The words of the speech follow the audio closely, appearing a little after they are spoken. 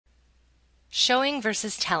Showing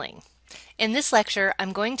versus telling. In this lecture,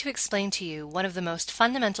 I'm going to explain to you one of the most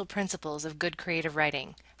fundamental principles of good creative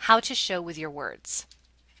writing, how to show with your words.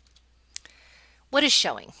 What is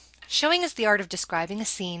showing? Showing is the art of describing a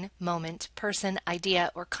scene, moment, person,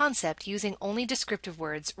 idea, or concept using only descriptive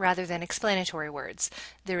words rather than explanatory words.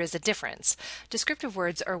 There is a difference. Descriptive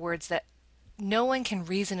words are words that no one can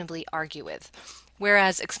reasonably argue with,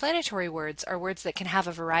 whereas explanatory words are words that can have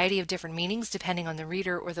a variety of different meanings depending on the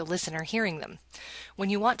reader or the listener hearing them.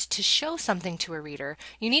 When you want to show something to a reader,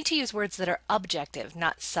 you need to use words that are objective,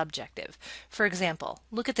 not subjective. For example,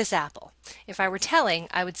 look at this apple. If I were telling,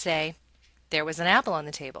 I would say, "There was an apple on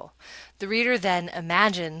the table." The reader then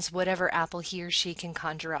imagines whatever apple he or she can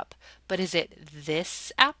conjure up. But is it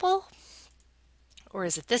this apple? Or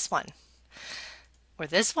is it this one? Or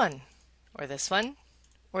this one? Or this one?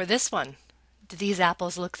 Or this one? Do these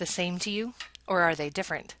apples look the same to you? Or are they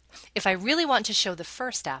different? If I really want to show the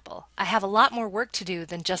first apple, I have a lot more work to do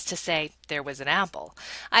than just to say, "There was an apple."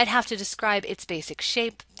 I'd have to describe its basic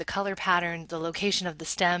shape, the color pattern, the location of the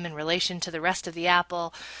stem in relation to the rest of the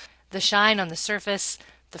apple, the shine on the surface,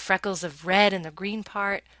 the freckles of red in the green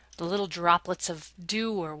part, the little droplets of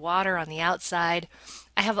dew or water on the outside.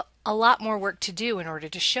 I have a lot more work to do in order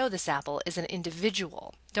to show this apple is an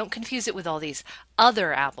individual. Don't confuse it with all these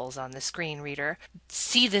other apples on the screen, reader.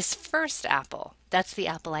 See this first apple. That's the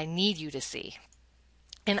apple I need you to see.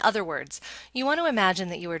 In other words, you want to imagine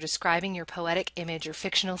that you are describing your poetic image or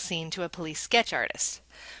fictional scene to a police sketch artist.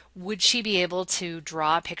 Would she be able to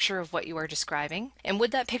draw a picture of what you are describing? And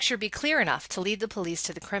would that picture be clear enough to lead the police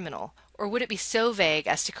to the criminal? Or would it be so vague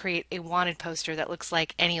as to create a wanted poster that looks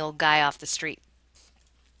like any old guy off the street?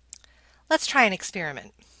 Let's try an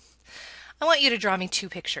experiment. I want you to draw me two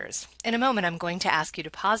pictures. In a moment, I'm going to ask you to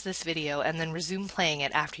pause this video and then resume playing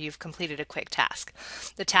it after you've completed a quick task.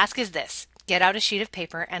 The task is this: get out a sheet of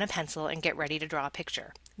paper and a pencil and get ready to draw a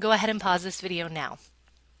picture. Go ahead and pause this video now.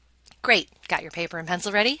 Great, got your paper and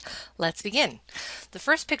pencil ready? Let's begin. The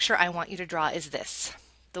first picture I want you to draw is this: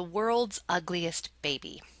 the world's ugliest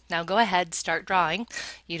baby. Now go ahead, start drawing.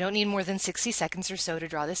 You don't need more than 60 seconds or so to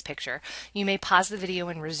draw this picture. You may pause the video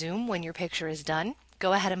and resume when your picture is done.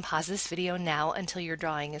 Go ahead and pause this video now until your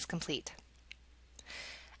drawing is complete.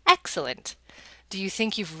 Excellent! Do you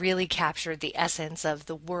think you've really captured the essence of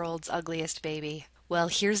the world's ugliest baby? Well,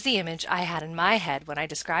 here's the image I had in my head when I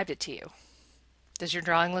described it to you. Does your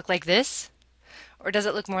drawing look like this? Or does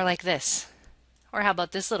it look more like this? Or how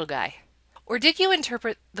about this little guy? Or did you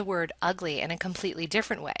interpret the word ugly in a completely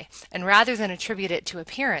different way, and rather than attribute it to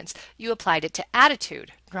appearance, you applied it to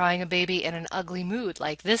attitude, drawing a baby in an ugly mood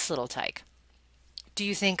like this little tyke? Do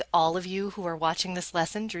you think all of you who are watching this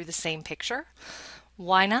lesson drew the same picture?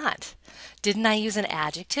 Why not? Didn't I use an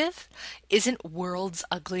adjective? Isn't world's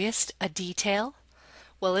ugliest a detail?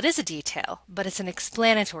 Well, it is a detail, but it's an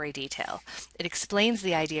explanatory detail. It explains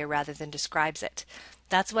the idea rather than describes it.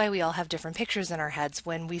 That's why we all have different pictures in our heads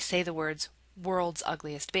when we say the words world's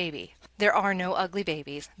ugliest baby. There are no ugly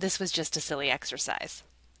babies. This was just a silly exercise.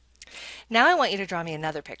 Now I want you to draw me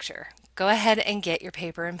another picture. Go ahead and get your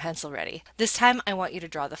paper and pencil ready. This time I want you to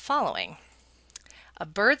draw the following: a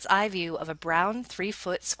bird's eye view of a brown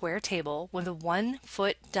 3-foot square table with a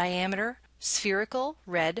 1-foot diameter spherical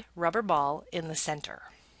red rubber ball in the center.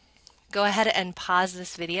 Go ahead and pause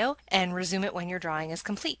this video and resume it when your drawing is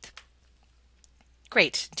complete.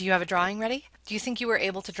 Great. Do you have a drawing ready? Do you think you were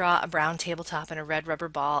able to draw a brown tabletop and a red rubber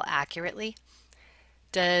ball accurately?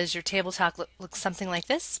 Does your tabletop look something like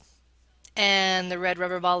this? And the red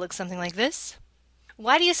rubber ball looks something like this?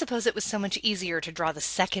 Why do you suppose it was so much easier to draw the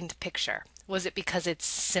second picture? Was it because it's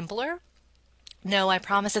simpler? No, I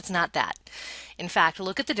promise it's not that. In fact,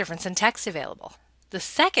 look at the difference in text available. The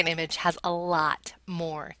second image has a lot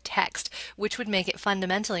more text, which would make it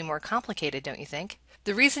fundamentally more complicated, don't you think?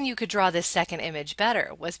 The reason you could draw this second image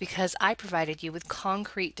better was because I provided you with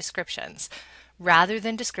concrete descriptions, rather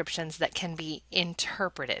than descriptions that can be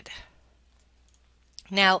interpreted.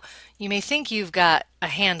 Now, you may think you've got a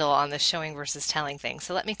handle on this showing versus telling thing,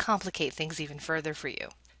 so let me complicate things even further for you.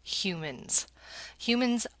 Humans.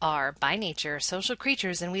 Humans are, by nature, social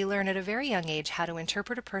creatures, and we learn at a very young age how to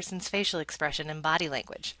interpret a person's facial expression and body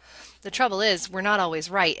language. The trouble is, we're not always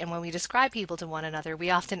right, and when we describe people to one another, we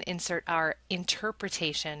often insert our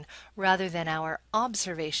interpretation rather than our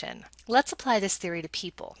observation. Let's apply this theory to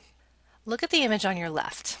people. Look at the image on your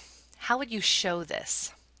left. How would you show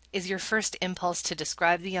this? Is your first impulse to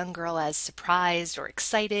describe the young girl as surprised or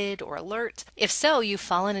excited or alert? If so, you've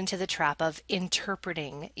fallen into the trap of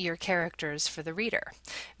interpreting your characters for the reader.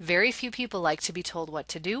 Very few people like to be told what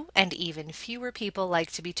to do, and even fewer people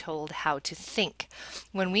like to be told how to think.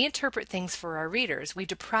 When we interpret things for our readers, we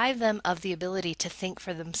deprive them of the ability to think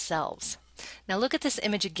for themselves. Now look at this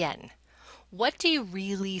image again. What do you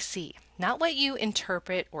really see? Not what you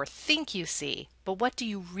interpret or think you see, but what do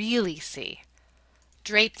you really see?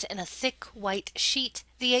 Draped in a thick white sheet,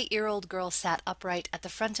 the 8-year-old girl sat upright at the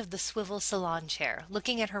front of the swivel salon chair,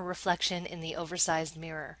 looking at her reflection in the oversized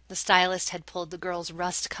mirror. The stylist had pulled the girl's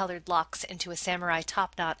rust-colored locks into a samurai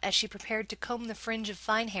topknot as she prepared to comb the fringe of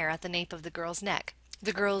fine hair at the nape of the girl's neck.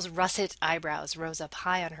 The girl's russet eyebrows rose up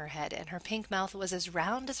high on her head, and her pink mouth was as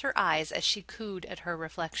round as her eyes as she cooed at her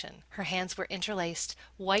reflection. Her hands were interlaced,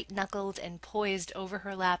 white-knuckled, and poised over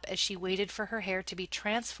her lap as she waited for her hair to be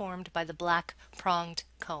transformed by the black, pronged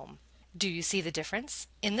comb. Do you see the difference?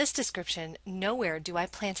 In this description, nowhere do I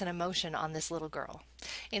plant an emotion on this little girl.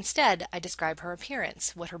 Instead, I describe her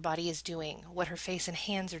appearance, what her body is doing, what her face and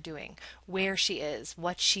hands are doing, where she is,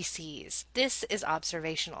 what she sees. This is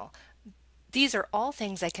observational. These are all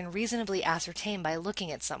things I can reasonably ascertain by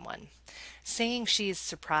looking at someone. Saying she's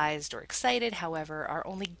surprised or excited, however, are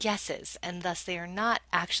only guesses, and thus they are not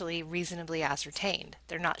actually reasonably ascertained.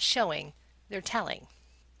 They're not showing, they're telling.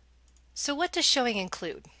 So what does showing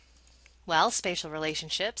include? Well, spatial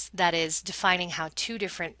relationships, that is, defining how two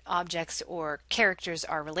different objects or characters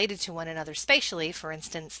are related to one another spatially. For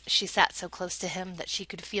instance, she sat so close to him that she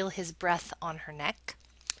could feel his breath on her neck.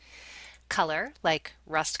 Color, like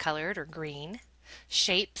rust-colored or green.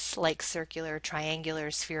 Shapes, like circular, triangular,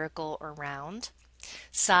 spherical, or round.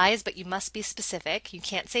 Size, but you must be specific. You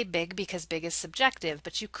can't say big because big is subjective,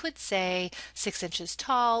 but you could say 6 inches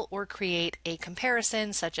tall or create a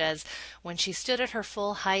comparison such as when she stood at her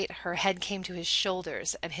full height, her head came to his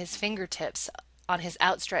shoulders and his fingertips on his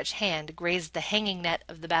outstretched hand grazed the hanging net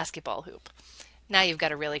of the basketball hoop. Now you've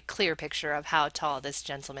got a really clear picture of how tall this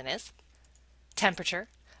gentleman is. Temperature.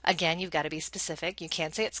 Again, you've got to be specific. You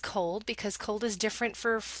can't say it's cold because cold is different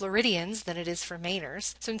for Floridians than it is for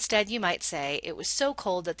Mainers. So instead you might say, it was so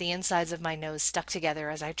cold that the insides of my nose stuck together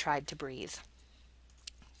as I tried to breathe.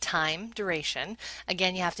 Time, duration.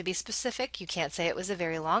 Again, you have to be specific. You can't say it was a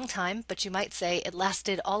very long time, but you might say it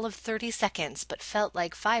lasted all of 30 seconds but felt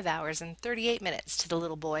like 5 hours and 38 minutes to the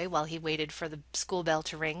little boy while he waited for the school bell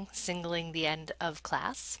to ring, signaling the end of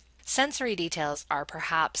class. Sensory details are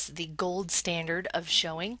perhaps the gold standard of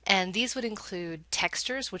showing, and these would include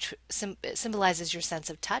textures, which symbolizes your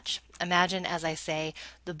sense of touch. Imagine, as I say,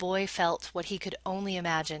 the boy felt what he could only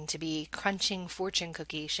imagine to be crunching fortune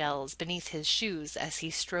cookie shells beneath his shoes as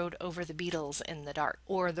he strode over the beetles in the dark.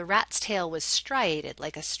 Or the rat's tail was striated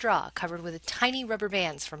like a straw covered with tiny rubber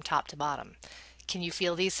bands from top to bottom. Can you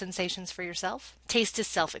feel these sensations for yourself? Taste is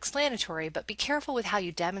self-explanatory, but be careful with how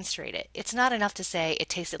you demonstrate it. It's not enough to say it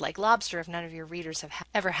tasted like lobster if none of your readers have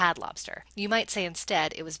ever had lobster. You might say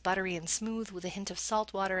instead it was buttery and smooth with a hint of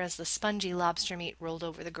salt water as the spongy lobster meat rolled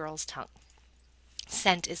over the girl's tongue.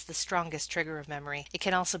 Scent is the strongest trigger of memory. It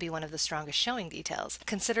can also be one of the strongest showing details.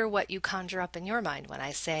 Consider what you conjure up in your mind when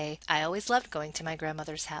I say, I always loved going to my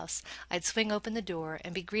grandmother's house. I'd swing open the door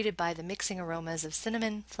and be greeted by the mixing aromas of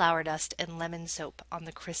cinnamon, flour dust, and lemon soap on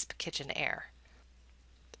the crisp kitchen air.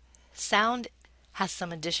 Sound has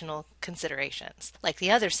some additional considerations. Like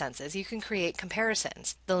the other senses, you can create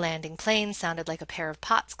comparisons. The landing plane sounded like a pair of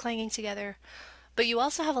pots clanging together. But you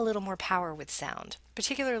also have a little more power with sound,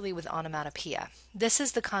 particularly with onomatopoeia. This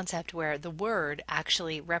is the concept where the word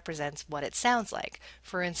actually represents what it sounds like.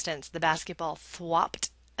 For instance, the basketball thwopped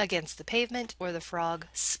against the pavement, or the frog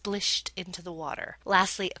splished into the water.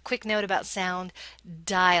 Lastly, a quick note about sound: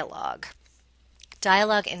 dialogue.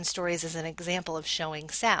 Dialogue in stories is an example of showing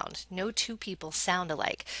sound. No two people sound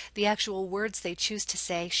alike. The actual words they choose to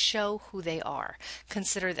say show who they are.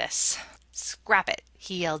 Consider this. Scrap it,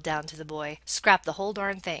 he yelled down to the boy. Scrap the whole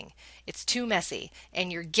darn thing. It's too messy, and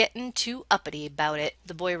you're gettin' too uppity about it.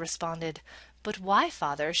 The boy responded, But why,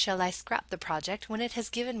 father, shall I scrap the project when it has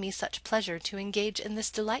given me such pleasure to engage in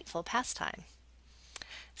this delightful pastime?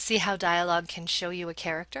 See how dialogue can show you a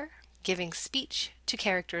character? Giving speech to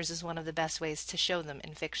characters is one of the best ways to show them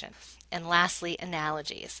in fiction. And lastly,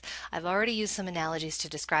 analogies. I've already used some analogies to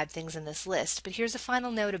describe things in this list, but here's a final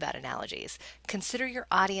note about analogies. Consider your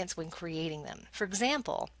audience when creating them. For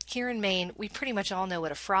example, here in Maine, we pretty much all know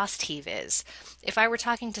what a frost heave is. If I were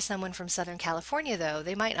talking to someone from Southern California, though,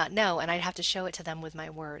 they might not know, and I'd have to show it to them with my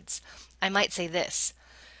words. I might say this.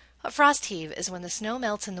 A frost heave is when the snow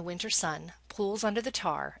melts in the winter sun, pools under the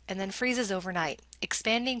tar, and then freezes overnight,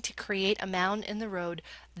 expanding to create a mound in the road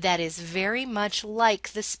that is very much like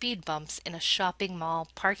the speed bumps in a shopping mall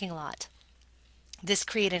parking lot. This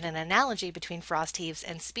created an analogy between frost heaves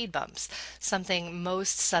and speed bumps, something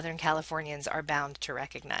most Southern Californians are bound to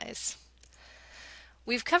recognize.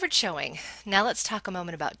 We've covered showing. Now let's talk a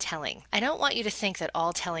moment about telling. I don't want you to think that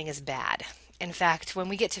all telling is bad. In fact, when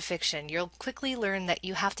we get to fiction, you'll quickly learn that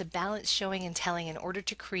you have to balance showing and telling in order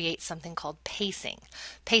to create something called pacing.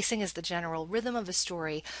 Pacing is the general rhythm of a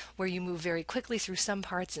story where you move very quickly through some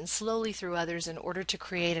parts and slowly through others in order to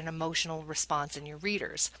create an emotional response in your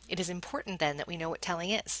readers. It is important then that we know what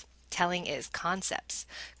telling is. Telling is concepts.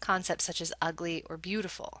 Concepts such as ugly or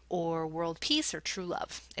beautiful, or world peace or true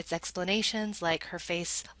love. It's explanations like her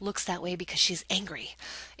face looks that way because she's angry.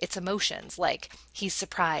 It's emotions like he's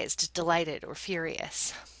surprised, delighted, or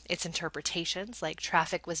furious. It's interpretations like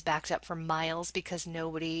traffic was backed up for miles because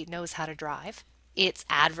nobody knows how to drive. It's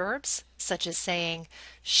adverbs such as saying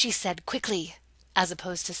she said quickly as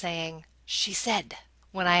opposed to saying she said.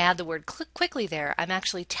 When I add the word quickly there, I'm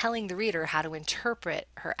actually telling the reader how to interpret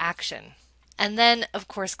her action. And then, of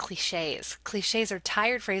course, cliches. Cliches are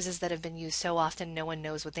tired phrases that have been used so often no one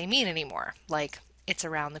knows what they mean anymore, like, it's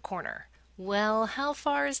around the corner. Well, how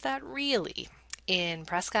far is that really? In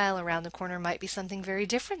Presque Isle, around the corner might be something very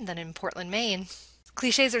different than in Portland, Maine.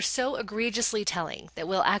 Cliches are so egregiously telling that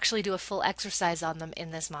we'll actually do a full exercise on them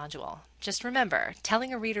in this module. Just remember,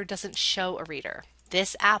 telling a reader doesn't show a reader.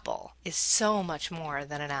 This apple is so much more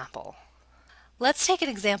than an apple. Let's take an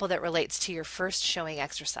example that relates to your first showing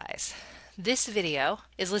exercise. This video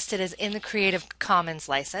is listed as in the Creative Commons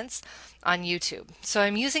license on YouTube, so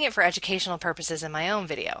I'm using it for educational purposes in my own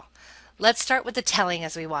video. Let's start with the telling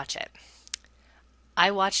as we watch it.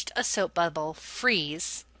 I watched a soap bubble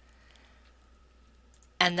freeze,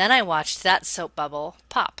 and then I watched that soap bubble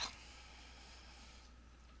pop.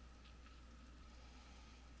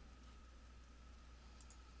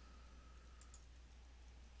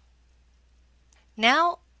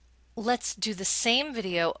 Now let's do the same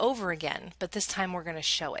video over again, but this time we're going to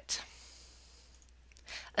show it.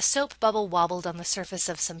 A soap bubble wobbled on the surface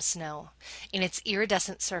of some snow. In its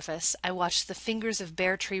iridescent surface, I watched the fingers of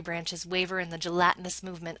bare tree branches waver in the gelatinous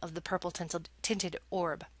movement of the purple-tinted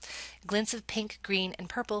orb. Glints of pink, green, and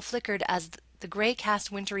purple flickered as the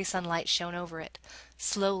gray-cast wintry sunlight shone over it.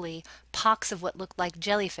 Slowly, pocks of what looked like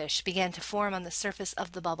jellyfish began to form on the surface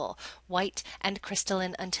of the bubble, white and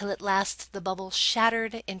crystalline, until at last the bubble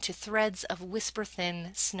shattered into threads of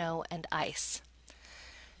whisper-thin snow and ice.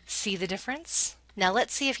 See the difference? Now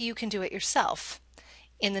let's see if you can do it yourself.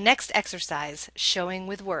 In the next exercise, showing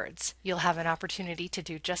with words, you'll have an opportunity to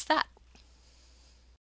do just that.